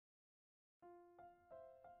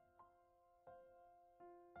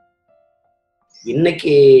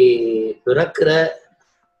இன்னைக்கு பிறக்கிற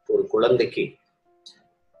ஒரு குழந்தைக்கு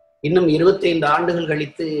இன்னும் 25 ஆண்டுகள்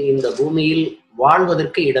கழித்து இந்த பூமியில்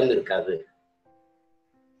வாழ்வதற்கு இடம் இருக்காது.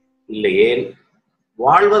 இல்லையே,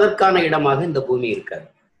 வாழ்வதற்கான இடமாக இந்த பூமி இருக்காது.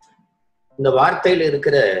 இந்த வார்த்தையில்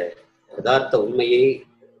இருக்கிற யதார்த்த உண்மையை,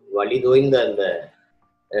 வழிதோய்ந்த அந்த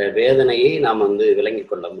வேதனையை நாம்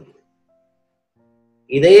விளங்கிக் கொள்ள முடியும்.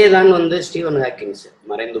 இதையே தான் ஸ்டீவன் ஹாக்கின்ஸ்,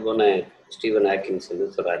 மறைந்து போன ஸ்டீவன் ஹாக்கின்ஸ்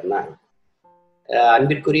என்று சொல்றாருன்னா,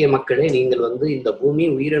 அன்பிற்குரிய மக்களே, நீங்கள் இந்த பூமி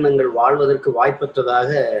உயிரினங்கள் வாழ்வதற்கு வாய்ப்பற்றதாக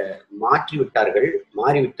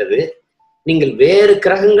மாறிவிட்டது. நீங்கள் வேறு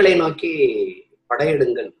கிரகங்களை நோக்கி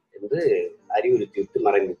படையெடுங்கள் என்று அறிவுறுத்திவிட்டு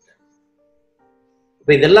மறைந்துவிட்டார்.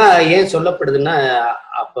 இப்ப இதெல்லாம் ஏன் சொல்லப்படுதுன்னா,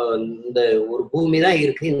 அப்ப இந்த ஒரு பூமி தான்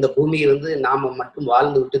இருக்கு. இந்த பூமியை நாம மட்டும்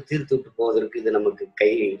வாழ்ந்து விட்டு தீர்த்து விட்டு போவதற்கு இது நமக்கு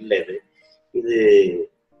கை இல்லை. இது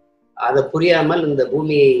அதை புரியாமல் இந்த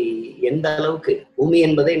பூமியை எந்த அளவுக்கு, பூமி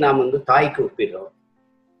என்பதை நாம் தாய்க்கு ஒப்பிடுறோம்.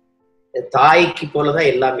 தாய்க்கு போலதான்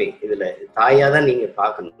எல்லாமே. இதுல தாயாதான் நீங்க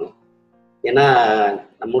பார்க்கணும். ஏன்னா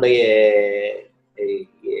நம்முடைய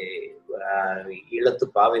ஈழத்து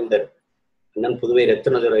பாவேந்தர் அண்ணன் புதுவை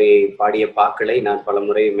ரத்தினதுரை பாடிய பாக்களை நான் பல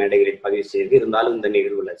முறை மேடைகளில் பதிவு செய்து இருந்தாலும் இந்த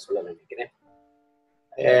நிகழ்வுல சொல்ல நினைக்கிறேன்.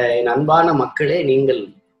 என் அன்பான மக்களே, நீங்கள்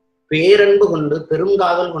பேரன்பு கொண்டு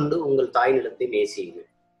பெருங்காதல் கொண்டு உங்கள் தாய் நிலத்தை நேசியுங்கள்.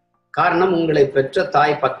 காரணம், உங்களை பெற்ற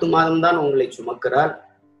தாய் 10 மாதம்தான் உங்களை சுமக்கிறாள்.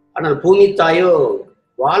 ஆனால் பூமி தாயோ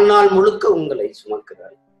வாழ்நாள் முழுக்க உங்களை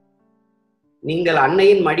சுமக்கிறாள். நீங்கள்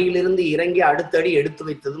அன்னையின் மடியிலிருந்து இறங்கி அடுத்தடி எடுத்து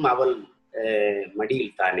வைத்ததும் அவள்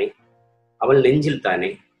மடியில் தானே, அவள் நெஞ்சில்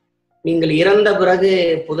தானே. நீங்கள் இறந்த பிறகு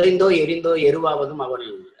புதைந்தோ எரிந்தோ எருவாவதும் அவள்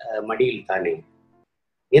மடியில் தானே.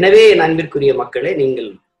 எனவே அன்பிற்குரிய மக்களே, நீங்கள்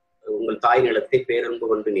உங்கள் தாய் நிலத்தை பேரன்பு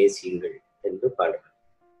கொண்டு நேசியுங்கள் என்று பாடுகிறார்.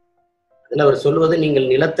 அதில் அவர் சொல்வது, நீங்கள்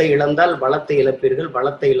நிலத்தை இழந்தால் வளத்தை இழப்பீர்கள்,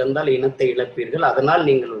 வளத்தை இழந்தால் இனத்தை இழப்பீர்கள், அதனால்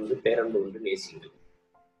நீங்கள் பேரன்பு கொண்டு நேசியுங்கள்.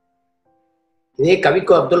 இதே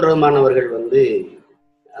கவிக்கோ அப்துல் ரஹ்மான் அவர்கள்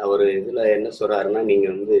அவர் இதுல என்ன சொல்றாருன்னா, நீங்க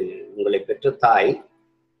உங்களை பெற்ற தாய்,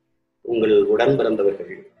 உங்கள் உடன்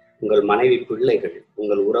பிறந்தவர்கள், உங்கள் மனைவி பிள்ளைகள்,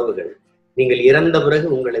 உங்கள் உறவுகள், நீங்கள் இறந்த பிறகு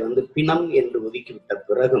உங்களை பிணம் என்று ஒதுக்கிவிட்ட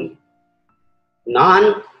பிறகும் நான்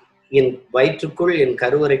என் வயிற்றுக்குள், என்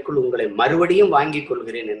கருவறைக்குள் உங்களை மறுபடியும் வாங்கிக்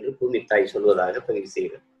கொள்கிறேன் என்று பூமி தாய் சொல்வதாக பதிவு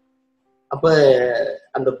செய்கிறார். அப்ப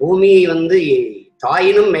அந்த பூமியை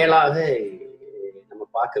தாயினும் மேலாக நம்ம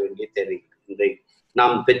பார்க்க வேண்டிய தேவை. இந்த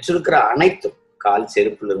நாம் பெற்றிருக்கிற அனைத்தும், கால்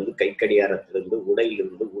செருப்பிலிருந்து, கைக்கடியாரத்திலிருந்து,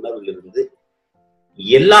 உடையிலிருந்து, உணவிலிருந்து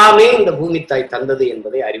எல்லாமே இந்த பூமி தாய் தந்தது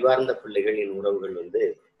என்பதை அறிவார்ந்த பிள்ளைகளின் உறவுகள்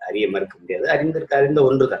அறிய மறுக்க முடியாது. அறிந்த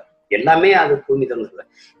ஒன்றுதான், எல்லாமே அது பூமி தந்தது.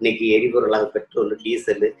 இன்னைக்கு எரிபொருளாக பெட்ரோல்,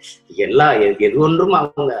 டீசல் எல்லாம் எது ஒன்றும்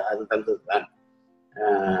அவங்க அது தந்ததுதான்.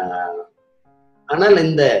 ஆனால்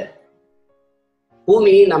இந்த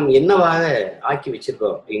பூமி நாம் என்னவாக ஆக்கி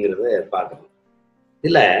வச்சிருக்கோம் அப்படிங்கிறத பார்க்கணும்.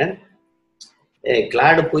 இதுல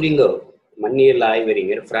கிளாடு புரிங்கோ, மண்ணியல்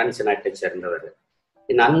ஆய்வறிஞர், பிரான்ஸ் நாட்டை சேர்ந்தவர்,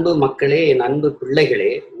 என் அன்பு மக்களே, என் அன்பு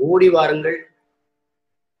பிள்ளைகளே, ஓடி வாருங்கள்.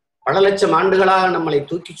 பல லட்சம் ஆண்டுகளாக நம்மளை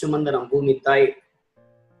தூக்கி சுமந்த நம் பூமி தாய்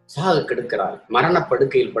சாக கிடக்கிறாள்,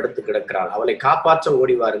 மரணப்படுக்கையில் படுத்து கிடக்கிறாள், அவளை காப்பாற்ற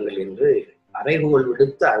ஓடி வாருங்கள் என்று அறைகூவல்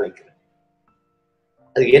விடுத்து அழைக்கிறார்.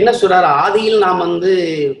 அது என்ன சொல்றாரு, ஆதியில் நாம்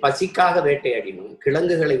பசிக்காக வேட்டையாடினோம்,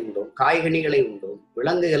 கிழங்குகளை உண்டோம், காய்கனிகளை உண்டோம்,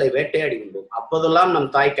 விலங்குகளை வேட்டையாடி உண்டோம். அப்போதெல்லாம்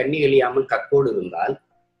நம் தாய் கண்ணி எழியாமல் கற்போடு இருந்தால்,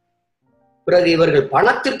 பிறகு இவர்கள்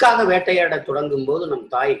பணத்திற்காக வேட்டையாட தொடங்கும் போது நம்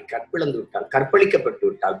தாய் கற்பிழந்து விட்டாள், கற்பழிக்கப்பட்டு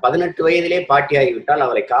விட்டாள், 18 வயதிலே பாட்டியாகிவிட்டால்,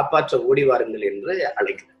 அவளை காப்பாற்ற ஓடி வாருங்கள் என்று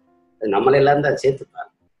அழைக்கிறார். நம்மளெல்லாம் தான் சேர்த்துப்பார்.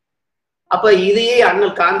 அப்ப இதையே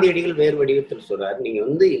அண்ணல் காந்தியடிகள் வேறு வடிவத்தில் சொல்றாரு, நீங்க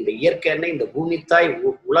இந்த இயற்கையான இந்த பூமி தாய்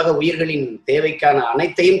உலக உயிர்களின் தேவைக்கான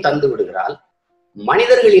அனைத்தையும் தந்து விடுகிறாள்,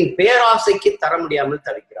 மனிதர்களின் பேராசைக்கு தர முடியாமல்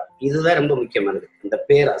தவிக்கிறார். இதுதான் ரொம்ப முக்கியமானது, இந்த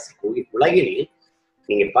பேராசை. உலகில்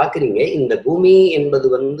நீங்க பாக்குறீங்க, இந்த பூமி என்பது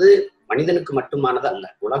மனிதனுக்கு மட்டுமானது அல்ல,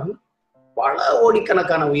 உலகம் பல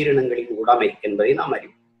கோடிக்கணக்கான உயிரினங்களின் உடைமை என்பதை நாம்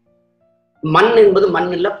அறிவோம். மண் என்பது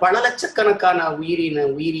மண் இல்ல, பல லட்சக்கணக்கான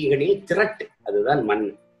உயிரிகளின் திரட்டு, அதுதான் மண்.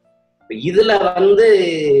 இதுல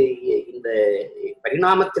இந்த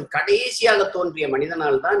பரிணாமத்தில் கடைசியாக தோன்றிய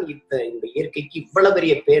மனிதனால் தான் இந்த இயற்கைக்கு இவ்வளவு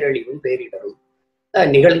பெரிய பேரழிவும் பேரிடரும்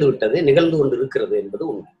நிகழ்ந்து விட்டது, நிகழ்ந்து கொண்டு இருக்கிறது என்பது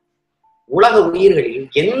உண்மை. உலக உயிர்களில்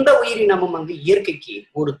எந்த உயிரினமும் இயற்கைக்கு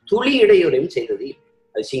ஒரு துளி இடையூறையும் செய்தது இல்லை.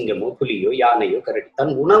 அது சிங்கமோ, புலியோ, யானையோ, கரடி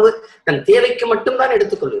தன் உணவு தன் தேவைக்கு மட்டும்தான்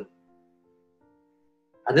எடுத்துக்கொள்வது.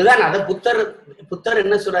 அதுதான் அத புத்தர்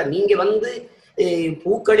என்ன சொல்றார், நீங்க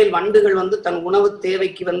பூக்களில் வண்டுகள் தன் உணவு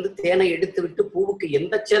தேவைக்கு தேனை எடுத்து விட்டு பூவுக்கு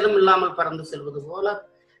எந்த சேதம் இல்லாமல் பறந்து செல்வது போல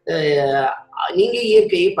நீங்க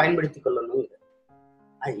இயற்கையை பயன்படுத்திக் கொள்ளணும்.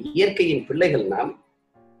 இயற்கையின் பிள்ளைகள் நாம்.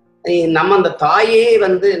 நம்ம அந்த தாயே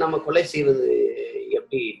நம்ம கொலை செய்வது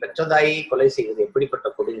பெற்ற தாயை கொலை செய்வது எப்படிப்பட்ட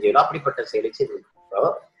கொடுஞ்செயலோ அப்படிப்பட்ட செயலை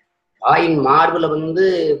செய்திருக்கிறோம். தாயின் மார்புல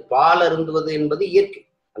பால் அருந்துவது என்பது இயற்கை.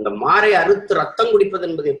 அந்த மாரை அறுத்து ரத்தம் குடிப்பது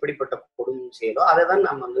என்பது எப்படிப்பட்ட கொடுஞ்செயலோ அதை தான்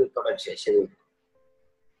நம்ம தொடர்ச்சியா செய்வோம்.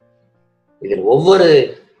 இதில் ஒவ்வொரு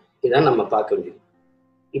இதான் நம்ம பார்க்க வேண்டியது.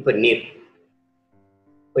 இப்ப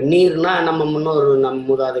நீர்னா நம்ம முன்னோர் நம்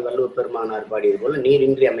மூதாதை வள்ளுவ பெருமானார் பாடியது போல நீர்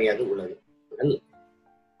இன்றி அமையாது உலகு.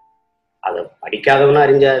 அதை படிக்காதவனும்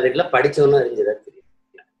அறிஞ்சது இல்லை, படிச்சவனும் அறிஞ்சதா தெரியும்.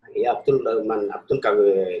 ஐயா அப்துல்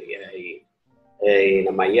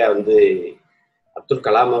நம்ம ஐயா அப்துல்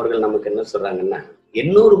கலாம் அவர்கள் நமக்கு என்ன சொல்றாங்கன்னா,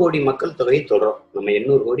 800 கோடி மக்கள் தொகையை தொடரும். நம்ம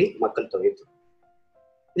 800 கோடி மக்கள் தொகை தொடரும்.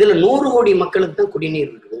 இதுல 100 கோடி மக்களுக்கு தான்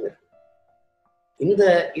குடிநீர் இருக்குதுங்க.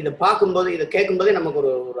 இதை பார்க்கும்போது, இதை கேட்கும்போதே நமக்கு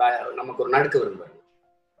ஒரு நடுக்க வருது.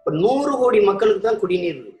 இப்ப 100 கோடி மக்களுக்கு தான்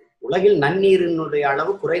குடிநீர் இருக்கு. உலகில் நன்னீரினுடைய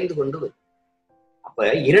அளவு குறைந்து கொண்டு வருது. அப்ப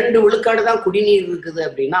 2 விழுக்காடு தான் குடிநீர் இருக்குது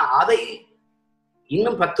அப்படின்னா அதை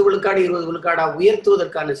இன்னும் 10 விழுக்காடு 20 விழுக்காடா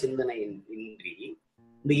உயர்த்துவதற்கான சிந்தனை இன்றி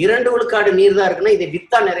இந்த 2 விழுக்காடு நீர் தான் இருக்குன்னா இதை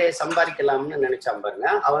வித்தா நிறைய சம்பாதிக்கலாம்னு நினைச்சான் பாருங்க.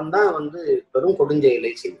 அவன் தான் பெரும்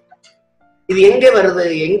கொடுஞ்செயலை செய்தான். இது எங்கே வருது,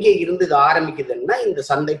 எங்கே இருந்து இது ஆரம்பிக்குதுன்னா இந்த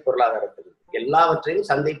சந்தை பொருளாதாரத்தில் எல்லாவற்றையும்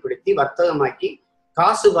சந்தைப்படுத்தி வர்த்தகமாக்கி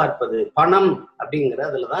காசு பார்ப்பது, பணம் அப்படிங்கிற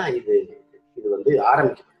அதுலதான் இது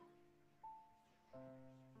ஆரம்பிக்குது.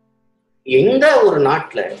 எந்த ஒரு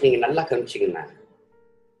நாட்டுல நீங்க நல்லா கவனிச்சீங்கன்னா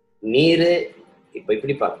நீரு இப்ப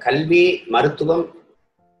இப்படிப்பா கல்வி, மருத்துவம்,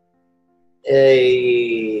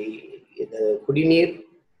 குடிநீர்,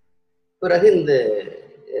 பிறகு இந்த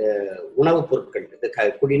உணவுப் பொருட்கள்,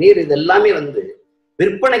 குடிநீர், இது எல்லாமே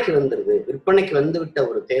விற்பனைக்கு வந்துருது. விற்பனைக்கு விட்ட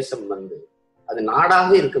ஒரு தேசம் அது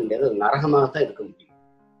நாடாக இருக்க முடியாது, அது நரகமாகத்தான் இருக்க முடியும்.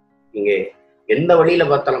 நீங்க எந்த வழியில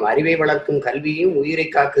பார்த்தாலும் அறிவை வளர்க்கும் கல்வியும், உயிரை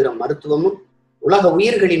காக்குகிற மருத்துவமும், உலக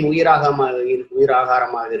உயிர்களின்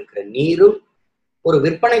உயிராகாரமாக இருக்கிற நீரும் ஒரு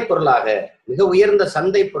விற்பனை பொருளாக, மிக உயர்ந்த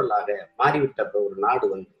சந்தை பொருளாக மாறிவிட்ட ஒரு நாடு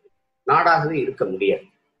நாடாகவே இருக்க முடியாது.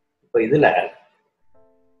 இப்ப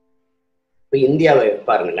இந்தியாவை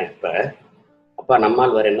பாருங்களேன். அப்பா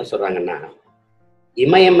நம்மால் வர என்ன சொல்றாங்கன்னா,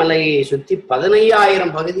 இமயமலையை சுத்தி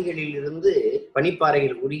 15,000 பகுதிகளில் இருந்து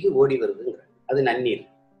பனிப்பாறைகள் உருகி ஓடி வருதுங்க. அது நன்னீர்.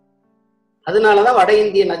 அதனாலதான் வட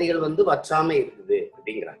இந்திய நதிகள் வற்றாம இருக்குது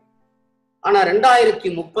அப்படிங்கிறாங்க. ஆனா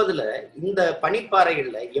 2030 இந்த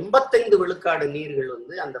பனிப்பாறைகள்ல 85 விழுக்காடு நீர்கள்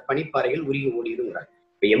அந்த பனிப்பாறைகள் உருகி ஓடிடுங்கிறாங்க.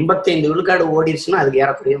 இப்ப 85 விழுக்காடு ஓடிடுச்சுன்னா அதுக்கு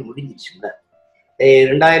ஏறக்குறைய முடிஞ்சிச்சுல்ல.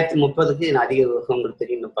 2030க்கு அதிக உங்களுக்கு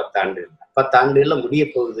தெரியும், 10 ஆண்டுகள்ல முடிய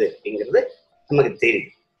போகுது அப்படிங்கிறது நமக்கு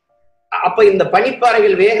தெரியும். அப்ப இந்த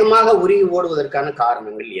பனிப்பாறைகள் வேகமாக உருகி ஓடுவதற்கான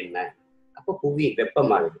காரணங்கள் என்ன? அப்ப புவி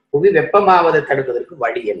வெப்பமாகுது. புவி வெப்பமாவதை தடுப்பதற்கு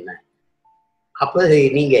வழி என்ன? அப்ப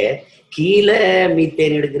நீங்க கீழே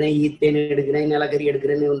மீத்தேன் எடுக்கிறேன், ஈத்தேன் எடுக்கிறேன், நிலக்கரி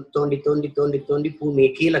எடுக்கிறேன்னு தோண்டி தோண்டி தோண்டி தோண்டி பூமியை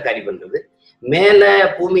கீழே காலி பண்றது, மேல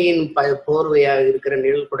பூமியின் போர்வையாக இருக்கிற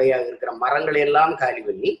நிழல் குடையாக இருக்கிற மரங்களை எல்லாம் காலி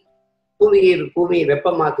பண்ணி பூமியை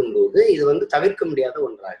வெப்பமாக்கும் போது இது தவிர்க்க முடியாத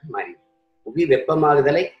ஒன்றாக மாறி புவி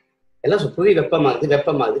வெப்பமாகுதலை எல்லாம் புவி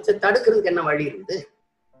வெப்பமாகுது தடுக்கிறதுக்கு என்ன வழி இருக்குது?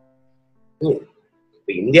 இப்ப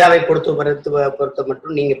இந்தியாவை பொறுத்த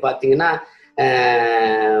மட்டும் நீங்க பாத்தீங்கன்னா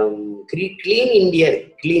கிளீன்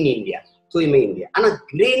இந்தியா, தூய்மை இந்தியா. ஆனா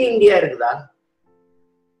கிரீன் இந்தியா இருக்குதா?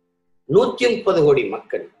 130 கோடி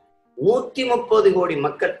மக்கள், 130 கோடி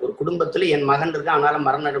மக்கள் ஒரு குடும்பத்துல என் மகன் இருக்கான், அவனால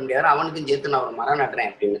மரம் நட முடியாது, அவனுக்கும் சேர்த்து நான் ஒரு மரம்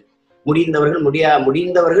நடுறேன் அப்படின்னு முடிந்தவர்கள்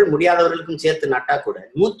முடியாதவர்களுக்கும் சேர்த்து நட்டா கூட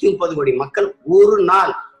 130 கோடி மக்கள் ஒரு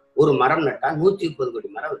நாள் ஒரு மரம் நட்டா 130 கோடி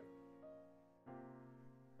மரம்.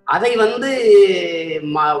 அதை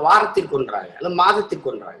வாரத்திற்கு ஒன்றாக அல்ல மாதத்திற்கு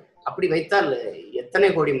ஒன்றாக அப்படி வைத்தால் எத்தனை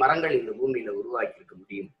கோடி மரங்கள் இந்த பூமியில உருவாக்கி இருக்க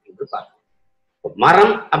முடியும் என்று பார்க்கணும்.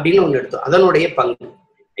 மரம் அப்படின்னு ஒண்ணு எடுத்தோம், அதனுடைய பங்கு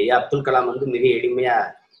ஐயா அப்துல் கலாம் மிக எளிமையா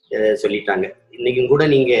சொல்லிட்டாங்க. இன்னைக்கும் கூட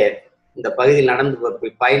நீங்க இந்த பகுதியில் நடந்து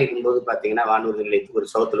பயணிக்கும் போது பாத்தீங்கன்னா வானூர்தி நிலையத்துக்கு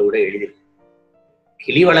ஒரு சோத்துல கூட எழுதிருக்கு,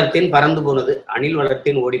 கிளி வளர்த்தேன் பறந்து போனது, அணில்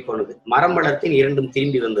வளர்த்தேன் ஓடி போனது, மரம் வளர்த்தேன் இரண்டும்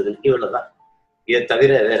திரும்பி வந்தது. இவ்வளவுதான். இதை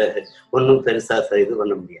தவிர வேற ஒன்றும் பெருசா இது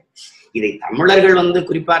பண்ண முடியாது. இதை தமிழர்கள்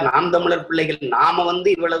குறிப்பா நாம் தமிழர் பிள்ளைகள் நாம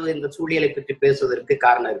இவ்வளவு இந்த சூழியலை பற்றி பேசுவதற்கு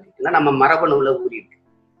காரணம் இருக்குன்னா நம்ம மரபணுல ஊறி இருக்கு.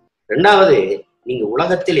 2வது, நீங்க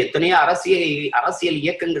உலகத்தில் எத்தனையோ அரசியல்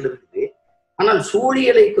இயக்கங்கள் இருக்குது, ஆனால்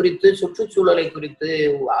சூழியலை குறித்து, சுற்றுச்சூழலை குறித்து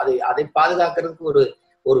அதை பாதுகாக்கிறதுக்கு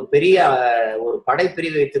ஒரு பெரிய ஒரு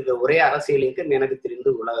படைப்பிரிவு வைத்திருக்க ஒரே அரசியல் இயக்கம் எனக்கு தெரிந்து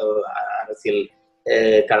உலக அரசியல்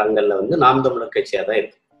களங்கள்ல நாம் தமிழர் கட்சியா தான்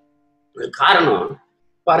இருக்கு. காரணம்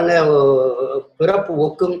பாருங்க, பிறப்பு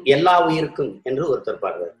ஒக்கும் எல்லா உயிருக்கும் என்று ஒருத்தர்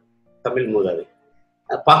பாடுறார், தமிழ் மூதாதை.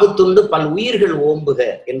 பகுத்துண்டு பல் உயிர்கள் ஓம்புக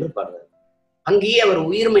என்று பாடுறார். அங்கேயே அவர்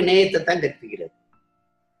உயிர்மை நேயத்தை தான் கற்பிக்கிறார்.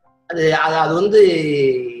 அது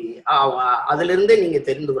அதுல இருந்தே நீங்க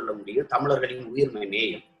தெரிந்து கொள்ள முடியும் தமிழர்களின் உயிர்மை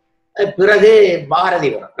நேயம். பிறகு பாரதி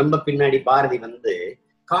வரும். ரொம்ப பின்னாடி பாரதி வந்து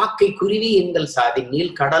காக்கை குருவி எங்கள் சாதி,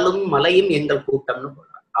 நீல் கடலும் மலையும் எங்கள் கூட்டம்னு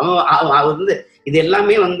போடுறான். அவன் வந்து இது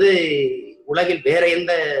எல்லாமே வந்து உலகில் வேற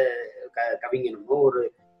எந்த கவிஞனுமோ ஒரு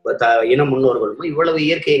இன முன்னோர்களுமோ இவ்வளவு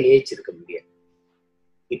இயற்கையை நேசிச்சிருக்க முடியாது.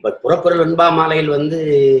 இப்ப புறப்பொருள் வெண்பா மாலையில் வந்து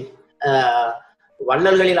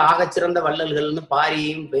வள்ளல்களில் ஆகச்சிறந்த வள்ளல்கள்னு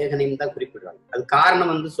பாரியையும் பேகனையும் தான் குறிப்பிடுறாங்க. அது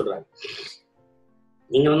காரணம் வந்து சொல்றாங்க,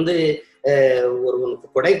 நீங்க வந்து ஒரு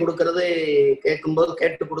கொடை கொடுக்கறது கேட்கும்போது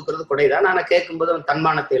கேட்டு கொடுக்கறது கொடை தான். ஆனா கேட்கும்போது அவன்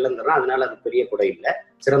தன்மானத்தை இழந்துறான், அதனால அது பெரிய கொடை இல்லை,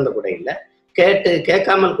 சிறந்த கொடை இல்லை.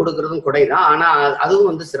 கேட்காமல் கொடுக்கறதும் கொடை தான், ஆனா அதுவும்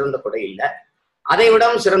வந்து சிறந்த கொடை இல்லை. அதை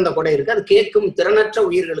விடவும் சிறந்த கொடை இருக்கு, அது கேட்கும் திறனற்ற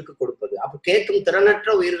உயிர்களுக்கு கொடுப்பது. அப்ப கேட்கும் திறனற்ற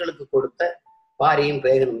உயிர்களுக்கு கொடுத்த பாரியும்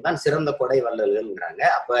பேகனும் தான் சிறந்த கொடை வள்ளல்கள்ங்கிறாங்க.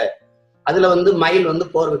 அப்ப அதுல வந்து மயில் வந்து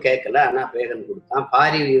போர்வு கேட்கல, ஆனா பேகன் கொடுத்தான்.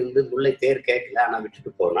 பாரி வந்து முல்லை தேர் கேட்கல, ஆனா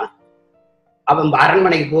விட்டுட்டு போனான். அவன்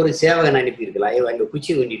அரண்மனைக்கு போற சேவகன் அனுப்பியிருக்கலாம், அங்க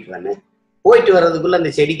குச்சி ஊண்டிட்டு போயிட்டு வர்றதுக்குள்ள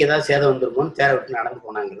அந்த செடிக்கு ஏதாவது சேதம் வந்துருமோன்னு தேரை விட்டு நடந்து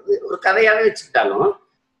போனாங்கிறது ஒரு கதையாவே வச்சுக்கிட்டாலும்,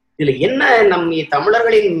 இதுல என்ன நம்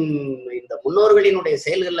தமிழர்களின் இந்த முன்னோர்களினுடைய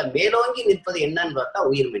செயல்கள்ல மேலோங்கி நிற்பது என்னன்னு பார்த்தா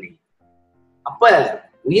உயிர்மை நேயம். அப்ப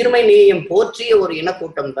உயிர்மை நேயம் போற்றிய ஒரு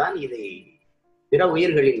இனக்கூட்டம் தான் இதை பிற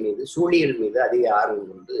உயிர்களின் மீது, சூழியல் மீது அதிக ஆர்வம்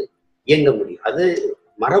கொண்டு இயங்க முடியும். அது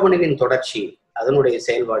மரபணுவின் தொடர்ச்சி, அதனுடைய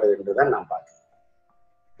செயல்பாடு என்றுதான் நான் பார்க்கிறேன்.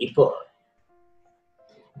 இப்ப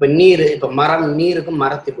நீர், இப்ப மரம் நீருக்கும்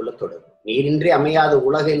மரத்துக்குள்ள தொடரும். நீரின்றி அமையாது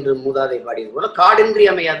உலகு என்று மூதாதை பாடியது போல காடின்றி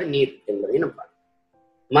அமையாது நீர் என்பதை நம்ம பார்க்கிறோம்.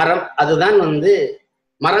 மரம் அதுதான் வந்து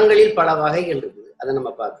மரங்களில் பல வகைகள் இருக்குது, அதை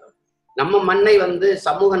நம்ம பார்க்கிறோம். நம்ம மண்ணை வந்து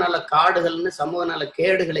சமூக நல காடுகள்னு, சமூக நல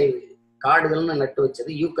கேடுகளை காடுகள்னு நட்டு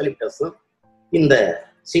வச்சது யூக்கலிப்டஸும் இந்த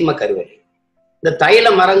சீம கருவேலை. இந்த தைல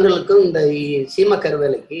மரங்களுக்கும் இந்த சீம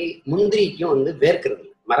கருவேலைக்கு முந்திரிக்கும் வந்து வேர்க்கிறது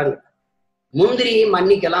மரங்கள். முந்திரியை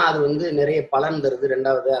மன்னிக்கலாம், அது வந்து நிறைய பலன் தருது.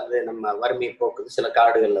 ரெண்டாவது அது நம்ம வறுமையை போக்குது. சில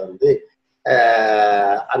காடுகள்ல வந்து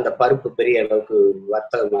அந்த பருப்பு பெரிய அளவுக்கு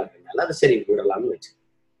வர்த்தகமா இருக்கிறதுனால அது சரி விடலாம்னு வச்சு.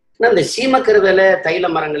 ஆனா இந்த சீமக்கருவேலை தைல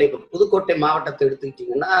மரங்களை இப்ப புதுக்கோட்டை மாவட்டத்தை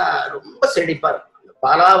எடுத்துக்கிட்டீங்கன்னா ரொம்ப செழிப்பா இருக்கும். அந்த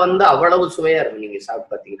பலா வந்து அவ்வளவு சுவையா இருக்கும், நீங்க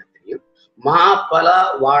சாப்பிட்டு பார்த்தீங்கன்னா தெரியும். மா, பலா,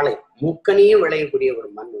 வாழை முக்கனியும் விளையக்கூடிய ஒரு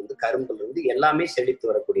மண் வந்து கரும்புல இருந்து எல்லாமே செழித்து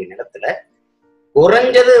வரக்கூடிய நிலத்துல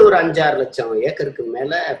குறைஞ்சது ஒரு 5-6 லட்சம் ஏக்கருக்கு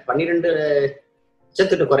மேல 12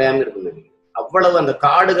 லட்சத்துக்கு குறையாம இருக்கும். அவ்வளவு அந்த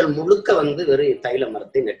காடுகள் முழுக்க வந்து வெறும் தைல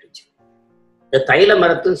மரத்தை நட்டுச்சு. இந்த தைல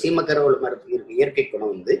மரத்தும் சீமக்கருவேல மரத்துக்கு இருக்க இயற்கை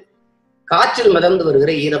குணம் வந்து காற்றில் மிதந்து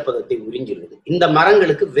வருகிற ஈரப்பதத்தை உறிஞ்சிருது. இந்த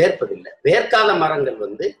மரங்களுக்கு வேர்ப்பதில்லை. வேர்க்காத மரங்கள்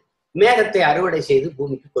வந்து மேகத்தை அறுவடை செய்து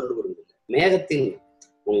பூமிக்கு கொண்டு வருவதில்லை. மேகத்தின்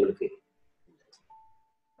உங்களுக்கு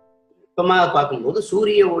வெப்பமாக பார்க்கும்போது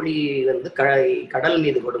சூரிய ஒளி வந்து கடல்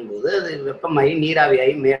மீது படும்போது அது வெப்பமாகி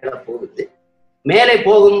நீராவியாகி மேலே போகுது. மேலே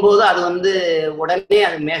போகும்போது அது வந்து உடனே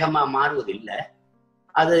அது மேகமா மாறுவதில்லை.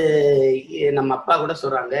 அது நம்ம அப்பா கூட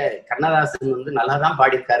சொல்றாங்க, கண்ணதாசன் வந்து நல்லா தான்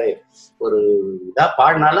பாடியிருக்காரு, ஒரு இதா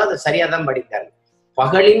பாடினாலும் அது சரியா தான் பாடியிருக்காரு.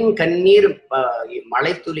 பகலின் கண்ணீர்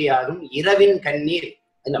மழைத்துளியாகும், இரவின் கண்ணீர்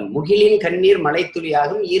இல்ல முகிலின் கண்ணீர்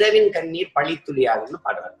மழைத்துளியாகும், இரவின் கண்ணீர் பழித்துளியாகும்னு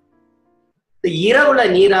பாடுறாரு. இந்த இரவுல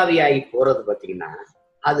நீராவியாகி போறது பார்த்தீங்கன்னா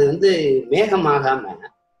அது வந்து மேகமாகாம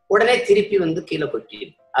உடனே திருப்பி வந்து கீழே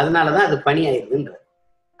கொட்டிடுது. அதனாலதான் அது பனி ஆயிடுதுன்ற.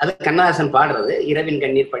 அது கண்ணதாசன் பாடுறது, இரவின்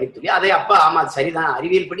கண்ணீர் பனித்துளி. அதே அப்பா ஆமா அது சரிதான்,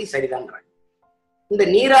 அறிவியல் படி சரிதான்றாங்க. இந்த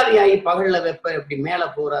நீராவியாகி பகல்ல வெப்ப இப்படி மேல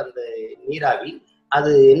போற அந்த நீராவி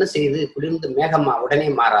அது என்ன செய்யுது, குளிர்ந்து மேகமா உடனே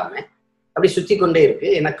மாறாம அப்படி சுத்தி கொண்டே இருக்கு.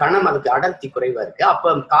 ஏன்னா கணம் அதுக்கு அடர்த்தி குறைவா இருக்கு.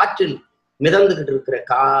 அப்ப காற்றில் மிதந்துகிட்டு இருக்கிற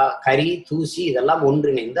கரி தூசி இதெல்லாம்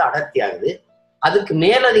ஒன்றிணைந்து அடர்த்தி ஆகுது. அதுக்கு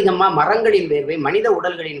மேலதிகமா மரங்களின் வேர்வை, மனித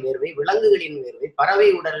உடல்களின் வேர்வை, விலங்குகளின் வேர்வை, பறவை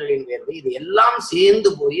உடல்களின் வேர்வை, இது எல்லாம் சேர்ந்து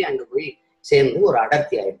போய் அங்க போய் சேர்ந்து ஒரு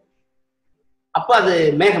அடர்த்தி ஆயிடுது. அப்ப அது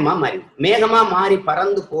மேகமா மாறி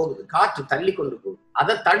பறந்து போகுது, காற்று தள்ளி கொண்டு போகுது.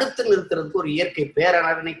 அதை தடுத்து நிறுத்துறதுக்கு ஒரு இயற்கை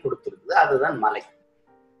பேரரணை கொடுத்துருக்குது, அதுதான் மலை.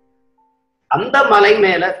 அந்த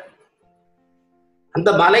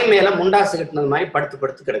மலை மேல முண்டாசு கட்டினது மாதிரி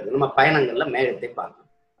படுத்து கிடக்கு. நம்ம பயணங்கள்ல மேகத்தை பார்க்கணும்.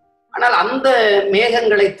 ஆனால் அந்த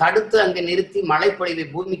மேகங்களை தடுத்து அங்க நிறுத்தி மழைப்பொழிவை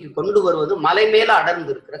பூமிக்கு கொண்டு வருவது மலை மேல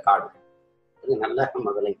அடர்ந்து இருக்கிற காடுகள். அது நல்ல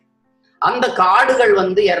முதலை. அந்த காடுகள்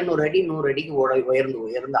வந்து 200 அடி 100 அடிக்கு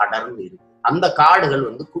உயர்ந்து அடர்ந்து இருக்கு. அந்த காடுகள்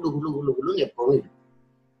வந்து குழுன்னு எப்பவும் இருக்கு.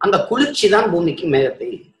 அந்த குளிர்ச்சி தான் பூமிக்கு மேகத்தை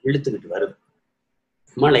இழுத்துக்கிட்டு வருது,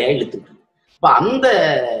 மழையா இழுத்துக்கிட்டு. இப்ப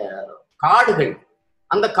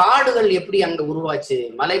அந்த காடுகள் எப்படி அங்க உருவாச்சு?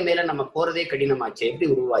 மலை மேல நம்ம போறதே கடினமாச்சு, எப்படி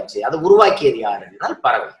உருவாச்சு? அதை உருவாக்கியது யார் என்றால்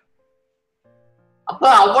பறவை. அப்ப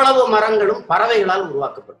அவ்வளவு மரங்களும் பறவைகளால்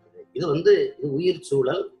உருவாக்கப்பட்டது. இது வந்து உயிர்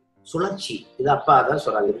சூழல் சுழற்சி. இது அப்பா தான்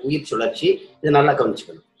சொல்றாங்க, உயிர் சுழற்சி. இது நல்லா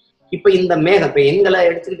கவனிச்சுக்கணும். இப்ப இந்த மேகம், இப்ப எங்களை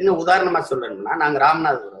எடுத்துக்கிட்டீங்கன்னா உதாரணமா சொல்லணும்னா, நாங்க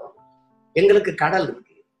ராமநாதபுரம், எங்களுக்கு கடல்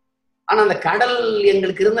இருக்கு. ஆனா அந்த கடல்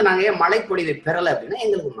எங்களுக்கு இருந்து நாங்க ஏன் மழைப்பொழிவை பெறல அப்படின்னா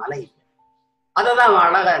எங்களுக்கு மழை இல்லை. அததான்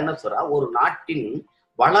அழகா என்ன சொல்றா, ஒரு நாட்டின்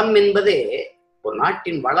வளம் என்பதே, ஒரு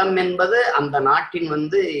நாட்டின் வளம் என்பது அந்த நாட்டின்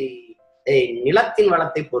நிலத்தின்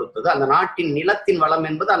வளத்தை பொறுத்தது. அந்த நாட்டின் நிலத்தின் வளம்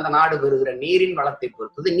என்பது அந்த நாடு பெறுகிற நீரின் வளத்தை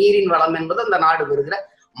பொறுத்தது. நீரின் வளம் என்பது அந்த நாடு பெறுகிற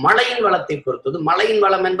மழையின் வளத்தை பொறுத்தது. மழையின்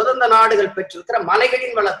வளம் என்பது அந்த நாடுகள் பெற்றிருக்கிற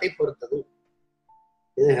மலைகளின் வளத்தை பொறுத்தது.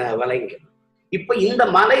 வளைங்க. இப்ப இந்த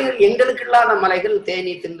மலைகள் எங்களுக்கு இல்லாத மலைகள்,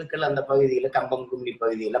 தேனி, திண்டுக்கல் அந்த பகுதியில, கம்பம், கும்மி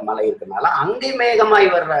பகுதியில மலை இருக்கனால அங்கே மேகமாய்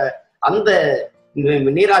வர்ற அந்த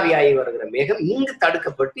நீராவியாகி வருகிற மேகம் இங்கு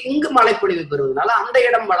தடுக்கப்பட்டு இங்கு மழைப்பொழிவு பெறுவதனால அந்த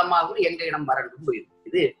இடம் வளமாகும், எங்க இடம் வறண்டும் போயிடும்.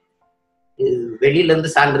 இது வெளியில இருந்து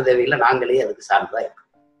சான்று தேவையில்லை, நாங்களே அதுக்கு சான்றா இருக்கோம்.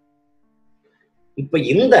 இப்ப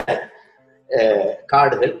இந்த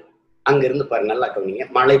காடுகள் அங்கிருந்து பாருங்க, நல்லா கவனிங்க,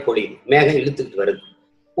 மழை பொழிவு, மேகம் இழுத்துக்கிட்டு வருது.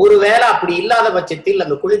 ஒருவேளை அப்படி இல்லாத பட்சத்தில்,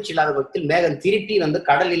 அந்த குளிர்ச்சி இல்லாத பட்சத்தில் மேகம் திருப்பி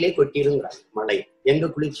கடலிலே கொட்டிருங்கிறாங்க. மழை எங்க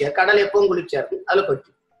குளிர்ச்சியா, கடல் எப்பவும் குளிர்ச்சியா இருக்கும், அதுல கொட்டி.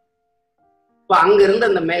 இப்ப அங்கிருந்து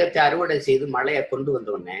அந்த மேகத்தை அறுவடை செய்து மழையை கொண்டு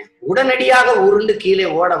வந்தோடனே உடனடியாக உருண்டு கீழே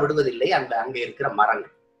ஓட விடுவதில்லை. அங்க இருக்கிற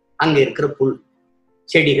மரங்கள், அங்க இருக்கிற புல்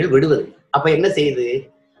செடிகள் விடுவதில்லை. அப்ப என்ன செய்யுது,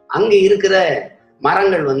 அங்க இருக்கிற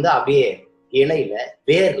மரங்கள் அப்படியே இலையில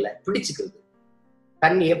வேர்ல பிடிச்சுக்கிறது,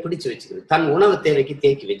 தண்ணியை பிடிச்சு வச்சுக்கிறது, தன் உணவு தேவைக்கு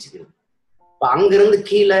தேக்கி வச்சுக்கிறது. இப்ப அங்கிருந்து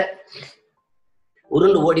கீழே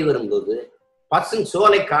உருண்டு ஓடி வரும்போது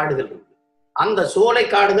சோலை காடுகள் இருக்கு. அந்த சோலை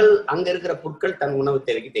காடுகள் அங்க இருக்கிற புற்கள் தன் உணவு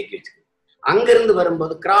தேவைக்கு தேக்கி வச்சுக்கிறது. அங்கிருந்து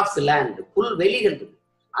வரும்போது கிராப்ஸ் லேண்ட், புல் வெளிகள் இருக்கு.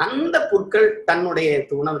 அந்த புற்கள் தன்னுடைய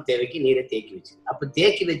உணவு தேவைக்கு நீரை தேக்கி வச்சு, அப்ப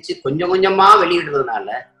தேக்கி வச்சு கொஞ்சம் கொஞ்சமா வெளியிடுறதுனால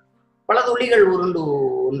பல துளிகள் உருண்டு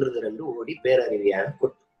ஒன்று ரெண்டு ஓடி பேரருவியாக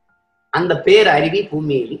கொட்டும். அந்த பேரருவி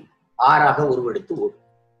பூமியில் ஆறாக உருவெடுத்து ஓடும்.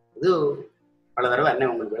 இது பல தடவை என்ன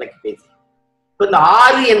உங்களுக்கு விளக்கி பேசி. இப்ப இந்த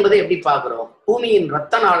ஆறு என்பதை எப்படி பார்க்கிறோம், பூமியின்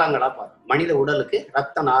ரத்த நாளங்களா பார்க்கிறோம். மனித உடலுக்கு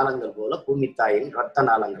ரத்த நாளங்கள் போல பூமி தாயின் ரத்த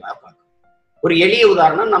நாளங்களா பார்க்கிறோம். ஒரு எளிய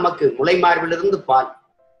உதாரணம், நமக்கு முளை மார்பிலிருந்து பால்,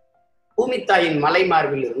 பூமி தாயின் மலை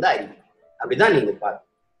மார்பில் இருந்து அருவி, அப்படிதான் நீங்க பாருங்க.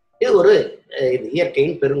 இது ஒரு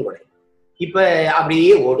இயற்கையின் பெருங்கொடை. இப்ப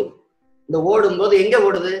அப்படியே ஓடுது. இந்த ஓடும் போது எங்க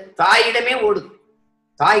ஓடுது, தாயிடமே ஓடுது,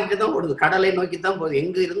 தாய்கிட்ட தான் ஓடுது, கடலை நோக்கித்தான் போகுது.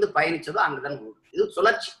 எங்க இருந்து பயணிச்சதோ அங்கதான் ஓடுது. இது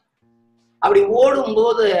சுழற்சி. அப்படி ஓடும்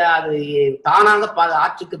போது அது தானாக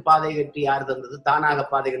ஆற்றுக்கு பாதை கட்டி யார் தந்தது, தானாக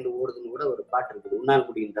பாதை கண்டு ஓடுதுன்னு கூட ஒரு பாட்டு இருக்குது.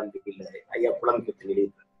 உண்ணாங்குடியின் தம்பி இல்ல ஐயா புலம்பித்து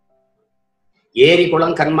எழுதியிருக்காரு. ஏரி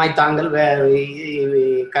குளம் கண்மாய் தாங்கல்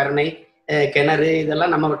கருணை கிணறு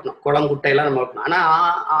இதெல்லாம் நம்ம வெட்டணும், குளம் குட்டையெல்லாம் நம்ம வெட்டணும். ஆனா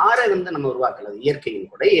ஆறை நம்ம உருவாக்கல, அது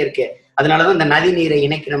இயற்கையின் கூட இயற்கை. அதனாலதான் இந்த நதி நீரை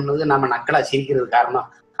இணைக்கணும்னு நம்ம நக்கலா சிரிக்கிறது காரணம்.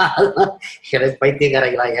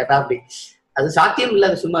 பைத்தியக்காரங்களா ஏதா அப்படி, அது சாத்தியம் இல்லை,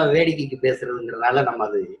 அது சும்மா வேடிக்கைக்கு பேசுறதுங்கிறதுனால நம்ம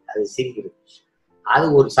அது சிரிக்கிறது. அது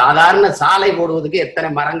ஒரு சாதாரண சாலை போடுவதுக்கு எத்தனை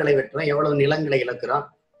மரங்களை வெட்டுறோம், எவ்வளவு நிலங்களை இழக்கிறோம்.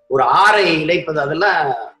 ஒரு ஆறை இழைப்பது அதெல்லாம்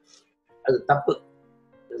அது தப்பு.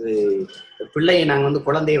 பிள்ளையை நாங்க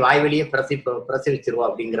குழந்தையை வாய்வெளியே பிரசவிச்சிருவோம்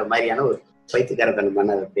அப்படிங்கிற மாதிரியான ஒரு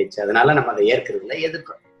பைத்தியக்காரத்தனமான பேச்சு. அதனால நம்ம அதை ஏற்கிறது இல்லை,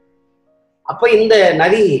 எதிர்க்கிறோம். அப்ப இந்த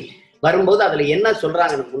நதி வரும்போது அதுல என்ன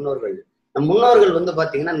சொல்றாங்க நம் முன்னோர்கள்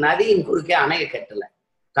பாத்தீங்கன்னா, நதியின் குறுக்கே அணையை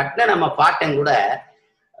கட்டின நம்ம பாட்டன் கூட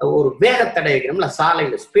ஒரு வேகத்தடை வைக்கிறோம்ல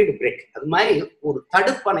சாலையில, ஸ்பீடு பிரேக், அது மாதிரி ஒரு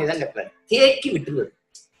தடுப்பணை தான் கட்டுறாரு. தேக்கி விட்டுருவது,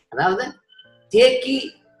 அதாவது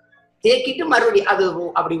தேக்கிட்டு மறுபடியும் அது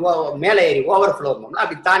அப்படி மேலே ஏறி ஓவர் ஃப்ளோ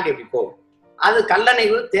அப்படி தாண்டி அப்படி போகும். அது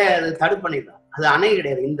கல்லணைகள் தடுப்பணை தான், அது அணை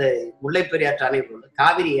கிடையாது. இந்த முல்லை பெரியாற்று அணை போல,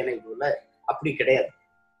 காவிரி அணை போல அப்படி கிடையாது.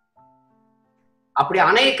 அப்படி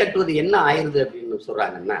அணையை கட்டுவது என்ன ஆயிருது அப்படின்னு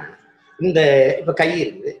சொல்றாங்கன்னா, இந்த இப்ப கை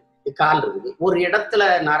இருக்குது, கால் இருக்குது, ஒரு இடத்துல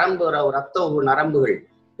நரம்பு ரத்த நரம்புகள்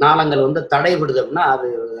நாளங்கள் தடைபடுது அப்படின்னா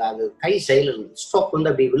அது கை செயல் ஸ்ட்ரோக்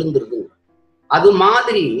அப்படி விழுந்துருது. அது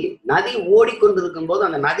மாதிரி நதி ஓடிக்கொண்டிருக்கும் போது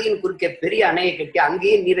அந்த நதியின் குறுக்கே பெரிய அணையை கட்டி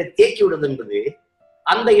அங்கேயே நீரை தேக்கி விடுது என்பது,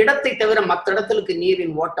 அந்த இடத்தை தவிர மற்ற இடத்துக்கு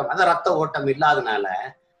நீரின் ஓட்டம், அதான் ரத்த ஓட்டம் இல்லாதனால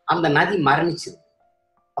அந்த நதி மரணிச்சுது.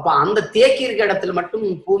 அப்ப அந்த தேக்கி இருக்கிற இடத்துல மட்டும்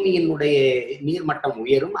பூமியினுடைய நீர்மட்டம்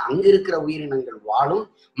உயரும், அங்க இருக்கிற உயிரினங்கள் வாழும்.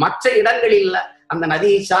 மற்ற இடங்களில் அந்த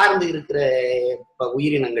நதியை சார்ந்து இருக்கிற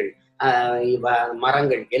உயிரினங்கள்,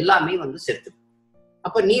 மரங்கள் எல்லாமே செத்து.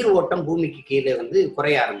 அப்ப நீர் ஓட்டம் பூமிக்கு கீழே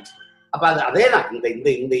குறைய ஆரம்பிச்சு. அப்ப அது அதேதான்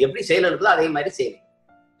இந்த எப்படி செயல்படுதோ அதே மாதிரி செய்யணும்.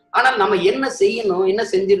 ஆனால் நம்ம என்ன செய்யணும், என்ன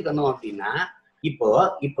செஞ்சிருக்கணும் அப்படின்னா, இப்போ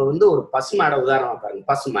ஒரு பசுமாடை உதாரணமா பாருங்க.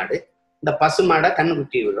 பசுமாடு, இந்த பசுமாடை கண்ணு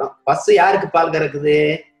குட்டி விடுறோம். பசு யாருக்கு பால் கறக்குது,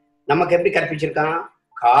 நமக்கு எப்படி கற்பிச்சிருக்கான்,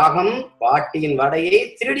 காகம் பாட்டியின் வடையை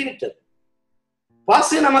திருடி விட்டது,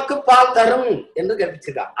 பசு நமக்கு பால் தரும் என்று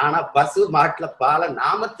கற்பிச்சிருக்கான். ஆனா பசு மாட்டுல பாலை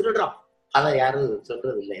நாம திருடுறோம், அதை யாரும்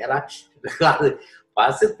சொல்றது இல்லை. அது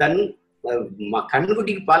பசு தன்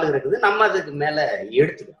கண்ணுக்குட்டிக்கு பால் இருக்குது, நம்ம அதுக்கு மேல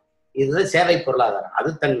எடுத்துக்கிறோம். இதுதான் சேவை பொருளாதாரம். அது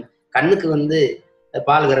தன் கண்ணுக்கு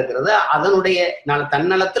பால் கறக்கிறது அதனுடைய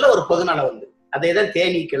தன்னலத்துல ஒரு பொதுநலம் வந்து அதேதான்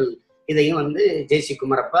தேனீக்கள் இதையும் வந்து ஜெய்சி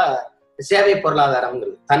குமரப்பா சேவை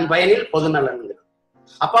பொருளாதாரம்ங்கிறது தன் பயனில் பொதுநலன்கிறது.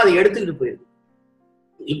 அப்ப அதை எடுத்துக்கிட்டு போயிருக்கு.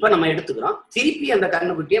 இப்ப நம்ம எடுத்துக்கிறோம், திருப்பி அந்த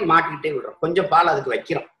கண்ணுக்குட்டியை மாட்டிக்கிட்டே விடுறோம், கொஞ்சம் பால் அதுக்கு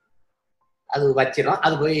வைக்கிறோம், அது வச்சிடும்,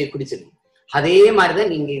 அது போய் குடிச்சிடும். அதே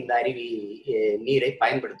மாதிரிதான் நீங்க இந்த அருவி நீரை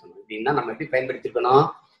பயன்படுத்தணும். அப்படின்னா நம்ம எப்படி பயன்படுத்திருக்கணும்,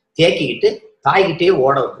 தேக்கிக்கிட்டு தாய்கிட்டே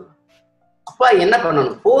ஓட வைக்கணும். அப்ப என்ன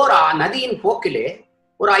பண்ணணும், நதியின் போக்கிலே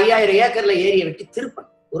ஒரு 5000 ஏக்கர்ல ஏரியை வெட்டி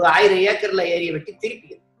திருப்பணும், ஒரு 1000 ஏக்கர்ல ஏரியை வெட்டி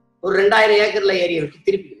திருப்பிக்கணும், ஒரு 2000 ஏக்கர்ல ஏரியை வெட்டி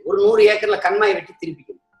திருப்பிக்கணும், ஒரு 100 ஏக்கர்ல கண்மாயை வெட்டி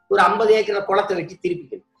திருப்பிக்கணும், ஒரு 50 ஏக்கர்ல குளத்தை வெட்டி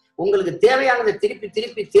திருப்பிக்கணும். உங்களுக்கு தேவையானதை திருப்பி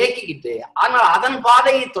திருப்பி தேக்கிக்கிட்டு, ஆனால் அதன்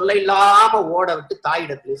பாதையை தொல்லை இல்லாம ஓட விட்டு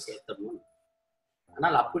தாயிடத்திலே சேர்த்தணும்.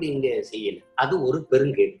 ஆனால் அப்படி இங்க செய்யல. அது ஒரு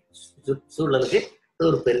பெருங்கேடு, சூழலுக்கு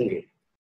ஒரு பெருங்கேடு.